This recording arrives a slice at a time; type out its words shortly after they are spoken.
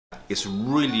it's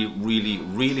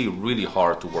really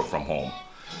hard to work from home.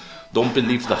 Don't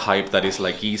believe the hype that is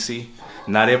like easy.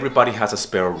 Not everybody has a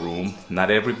spare room.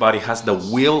 Not everybody has the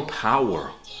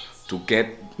willpower to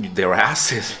get their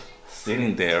asses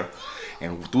sitting there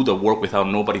and do the work without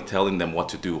nobody telling them what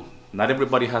to do. Not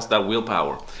everybody has that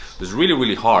willpower. It's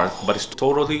really hard, but it's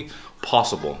totally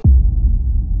possible.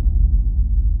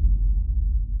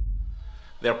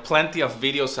 There are plenty of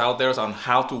videos out there on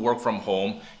how to work from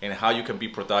home and how you can be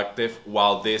productive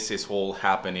while this is all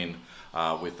happening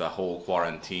with the whole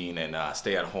quarantine and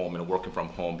stay at home and working from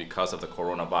home because of the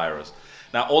coronavirus.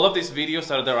 Now, all of these videos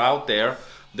that are out there,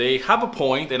 they have a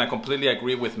point, and I completely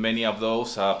agree with many of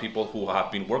those people who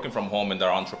have been working from home and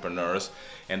they're entrepreneurs,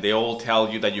 and they all tell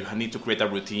you that you need to create a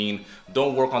routine,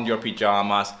 don't work on your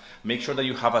pajamas, make sure that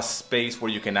you have a space where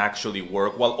you can actually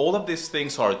work. While all of these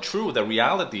things are true, the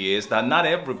reality is that not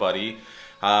everybody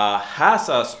has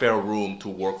a spare room to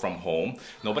work from home.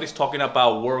 Nobody's talking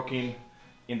about working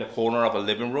in the corner of a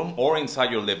living room or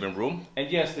inside your living room.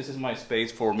 And yes, this is my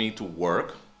space for me to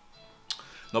work.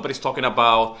 Nobody's talking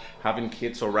about having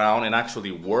kids around and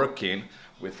actually working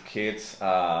with kids,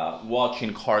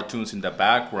 watching cartoons in the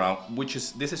background,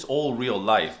 this is all real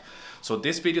life. So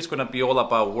this video is going to be all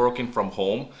about working from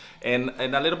home and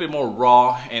a little bit more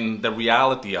raw and the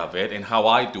reality of it and how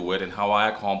I do it and how I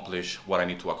accomplish what I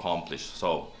need to accomplish.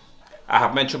 So I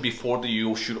have mentioned before that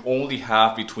you should only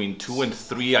have between 2 and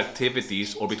 3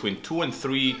 activities or between 2 and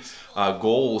 3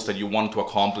 goals that you want to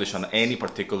accomplish on any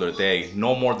particular day,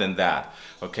 no more than that.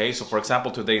 Okay, so for example,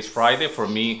 today is Friday. For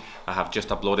me, I have just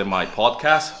uploaded my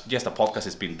podcast. Yes, the podcast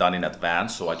has been done in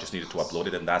advance, so I just needed to upload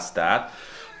it, and that's that.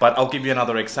 But I'll give you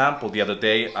another example. The other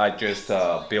day, I just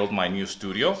built my new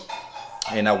studio,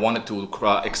 and I wanted to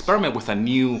experiment with a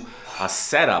new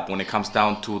setup when it comes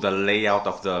down to the layout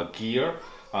of the gear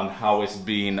on how it's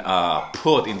being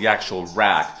put in the actual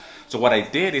rack. So what I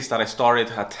did is that I started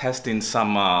testing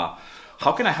some,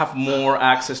 how can I have more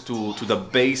access to the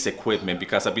base equipment,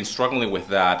 because I've been struggling with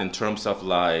that in terms of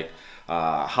like,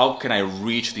 how can I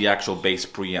reach the actual bass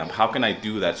preamp? How can I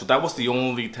do that? So that was the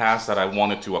only task that I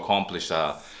wanted to accomplish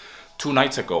 2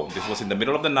 nights ago. This was in the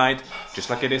middle of the night, just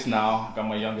like it is now. I got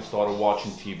my youngest daughter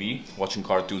watching TV, watching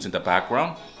cartoons in the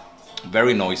background.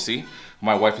 Very noisy.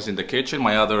 My wife is in the kitchen.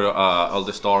 My other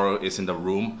eldest daughter is in the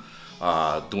room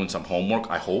doing some homework,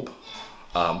 I hope.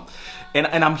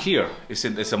 And I'm here.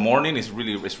 It's a morning.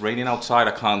 It's raining outside.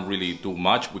 I can't really do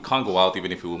much. We can't go out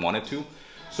even if we wanted to.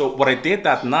 So what I did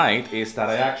that night is that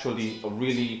I actually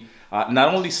really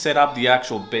not only set up the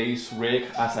actual bass rig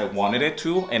as I wanted it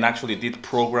to, and actually did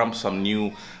program some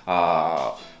new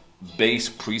bass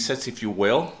presets, if you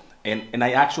will. And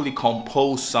I actually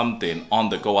composed something on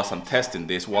the go as I'm testing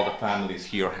this while the family is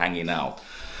here hanging out.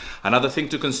 Another thing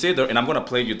to consider, and I'm going to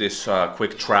play you this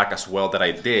quick track as well that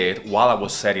I did while I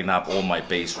was setting up all my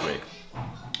bass rig.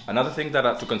 Another thing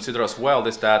that to consider as well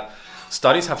is that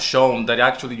studies have shown that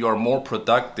actually you are more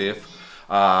productive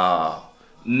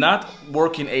not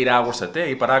working 8 hours a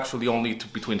day, but actually only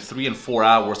between 3 and 4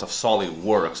 hours of solid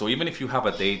work. So even if you have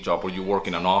a day job or you work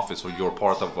in an office or you're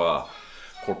part of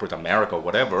corporate America or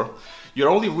whatever, you're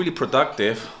only really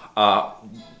productive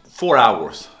 4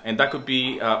 hours, and that could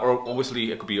be or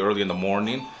obviously it could be early in the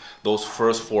morning, those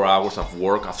first 4 hours of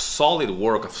work, of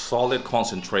solid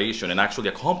concentration and actually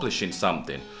accomplishing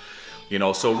something, you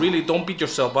know. So really don't beat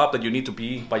yourself up that you need to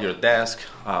be by your desk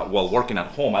while working at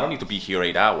home. I don't need to be here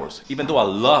 8 hours, even though I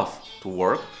love to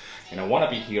work and I want to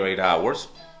be here 8 hours.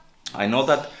 I know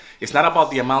that it's not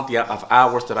about the amount of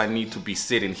hours that I need to be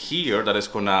sitting here that is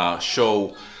gonna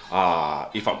show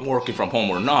if I'm working from home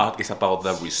or not. It's about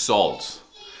the results.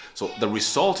 So the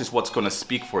results is what's gonna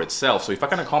speak for itself. So if I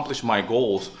can accomplish my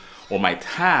goals or my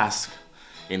task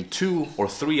in 2 or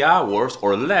 3 hours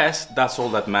or less, that's all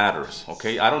that matters,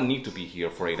 okay? I don't need to be here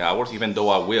for 8 hours, even though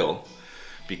I will,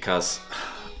 because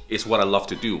it's what I love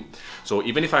to do. So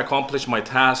even if I accomplish my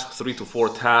task, 3 to 4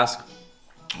 tasks,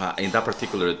 in that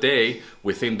particular day,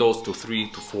 within those 3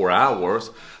 to 4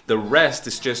 hours, the rest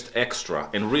is just extra.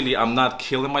 And really, I'm not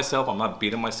killing myself. I'm not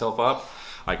beating myself up.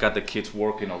 I got the kids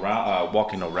walking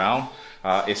around.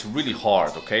 It's really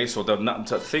hard, okay? So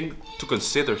the thing to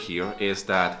consider here is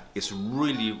that it's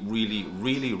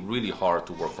really hard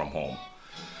to work from home.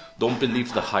 Don't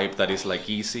believe the hype that is like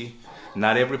easy.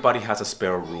 Not everybody has a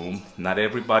spare room. Not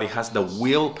everybody has the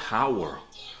willpower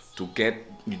to get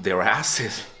their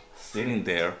asses sitting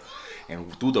there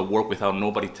and do the work without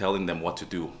nobody telling them what to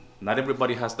do. Not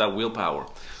everybody has that willpower.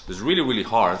 It's really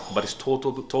hard, but it's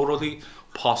totally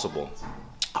possible.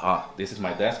 This is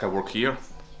my desk. I work here.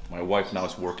 My wife now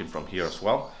is working from here as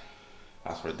well.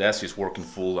 As for Des, she's working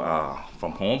full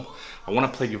from home. I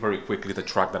want to play you very quickly the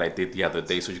track that I did the other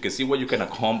day so you can see what you can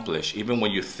accomplish even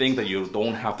when you think that you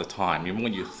don't have the time, even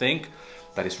when you think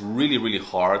that it's really, really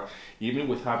hard, even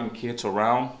with having kids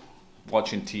around,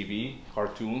 watching TV,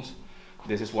 cartoons.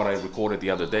 This is what I recorded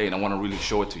the other day and I want to really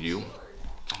show it to you.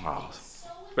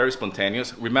 Very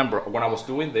spontaneous. Remember, when I was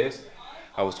doing this,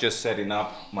 I was just setting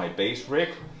up my bass rig.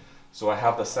 So I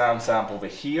have the sound sample over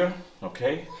here,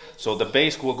 okay? So the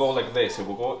bass will go like this. It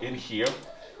will go in here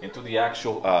into the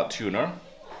actual tuner.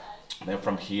 Then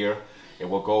from here, it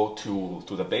will go to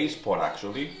the bass pot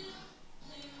actually,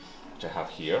 which I have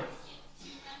here.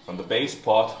 From the bass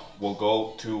pot, we'll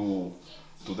go to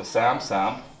the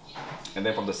SamSam. And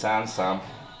then from the SamSam,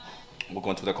 we'll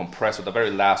go into the compressor, the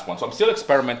very last one. So I'm still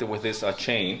experimenting with this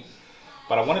chain,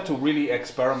 but I wanted to really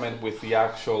experiment with the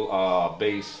actual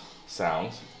bass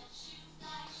sounds.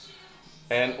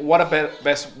 And what a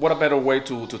better way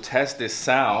to test this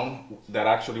sound that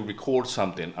actually records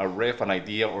something, a riff, an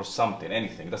idea, or something,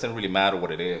 anything. It doesn't really matter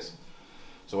what it is.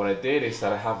 So what I did is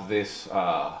that I have this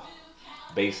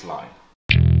bass line.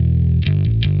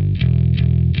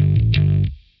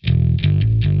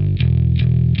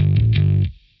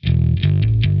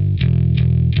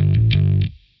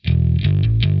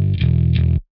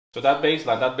 So that bass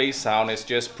line, that bass sound is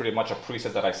just pretty much a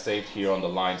preset that I saved here on the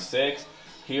line 6.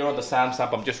 Here on the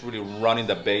SamSam, I'm just really running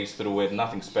the bass through it,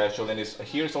 nothing special. And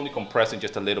here it's only compressing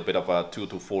just a little bit of a 2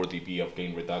 to 4 dB of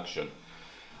gain reduction.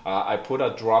 I put a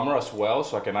drummer as well,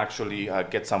 so I can actually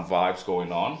get some vibes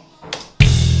going on.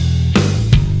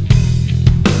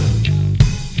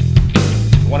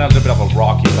 I want a little bit of a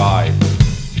rocky vibe.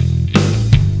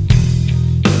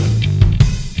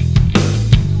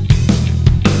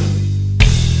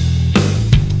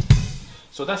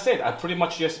 So that's it. I pretty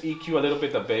much just EQ a little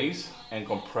bit the bass and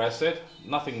compress it,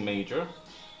 nothing major.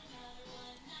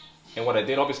 And what I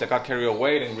did, obviously I got carried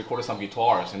away and recorded some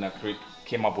guitars and I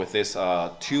came up with this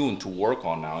tune to work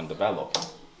on now and develop.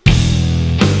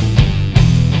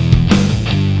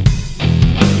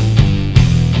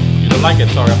 You don't like it?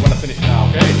 Sorry, I'm gonna finish now,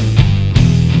 okay?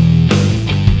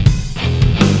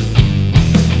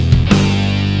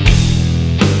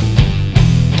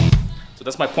 So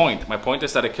that's my point. My point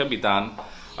is that it can be done.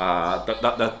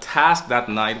 The task that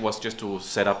night was just to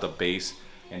set up the bass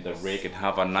and the rig and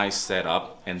have a nice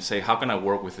setup and say, how can I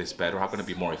work with this better? How can I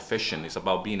be more efficient? It's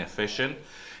about being efficient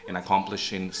and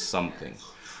accomplishing something.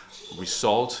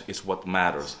 Result is what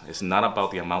matters. It's not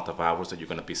about the amount of hours that you're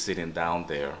going to be sitting down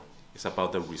there. It's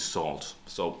about the results.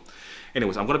 So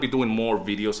anyways, I'm going to be doing more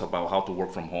videos about how to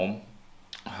work from home,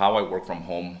 how I work from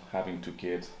home, having 2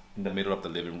 kids in the middle of the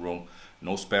living room,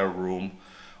 no spare room,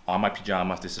 on my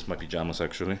pajamas. This is my pajamas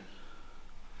actually.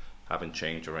 Haven't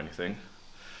changed or anything.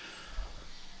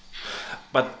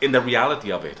 But in the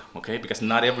reality of it, okay, because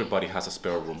not everybody has a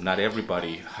spare room, not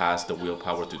everybody has the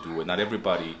willpower to do it, not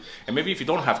everybody, and maybe if you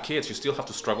don't have kids, you still have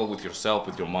to struggle with yourself,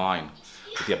 with your mind,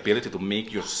 with the ability to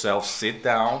make yourself sit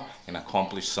down and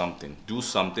accomplish something, do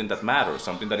something that matters,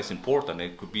 something that is important.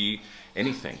 It could be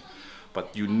anything,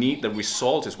 but you need the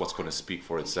result is what's going to speak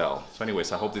for itself. So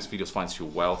anyways, I hope this video finds you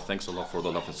well. Thanks a lot for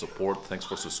the love and support. Thanks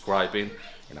for subscribing,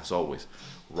 and as always,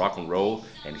 rock and roll,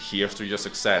 and here's to your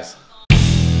success.